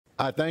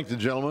I thank the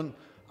gentleman.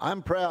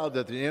 I'm proud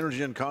that the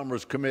Energy and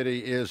Commerce Committee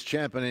is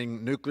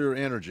championing nuclear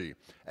energy,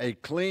 a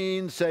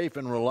clean, safe,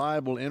 and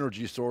reliable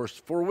energy source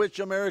for which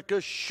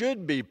America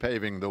should be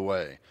paving the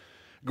way.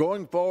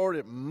 Going forward,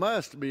 it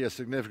must be a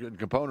significant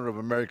component of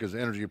America's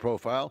energy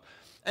profile,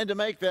 and to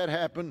make that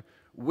happen,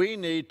 we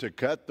need to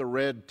cut the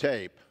red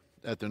tape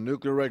at the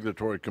Nuclear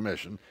Regulatory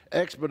Commission,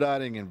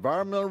 expediting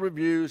environmental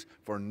reviews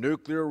for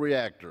nuclear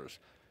reactors.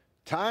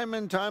 Time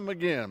and time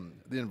again,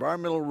 the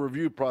environmental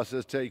review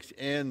process takes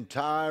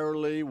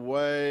entirely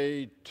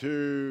way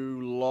too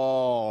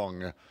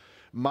long.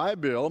 My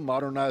bill,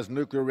 Modernized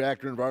Nuclear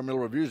Reactor Environmental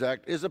Reviews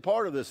Act, is a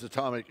part of this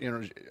Atomic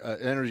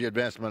Energy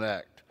Advancement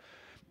Act.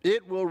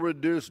 It will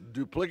reduce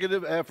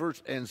duplicative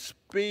efforts and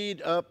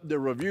speed up the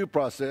review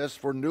process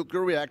for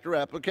nuclear reactor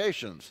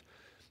applications.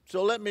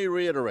 So let me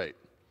reiterate.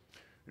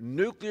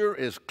 Nuclear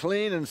is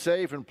clean and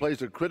safe and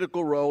plays a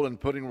critical role in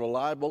putting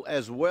reliable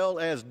as well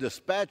as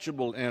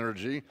dispatchable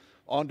energy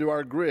onto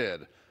our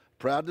grid.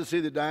 Proud to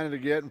see that Diana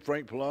DeGette and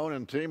Frank Pallone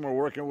and team are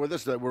working with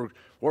us, that we're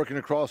working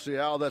across the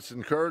aisle. That's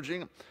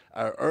encouraging.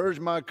 I urge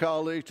my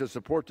colleagues to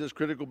support this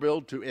critical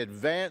bill to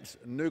advance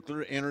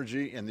nuclear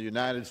energy in the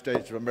United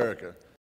States of America.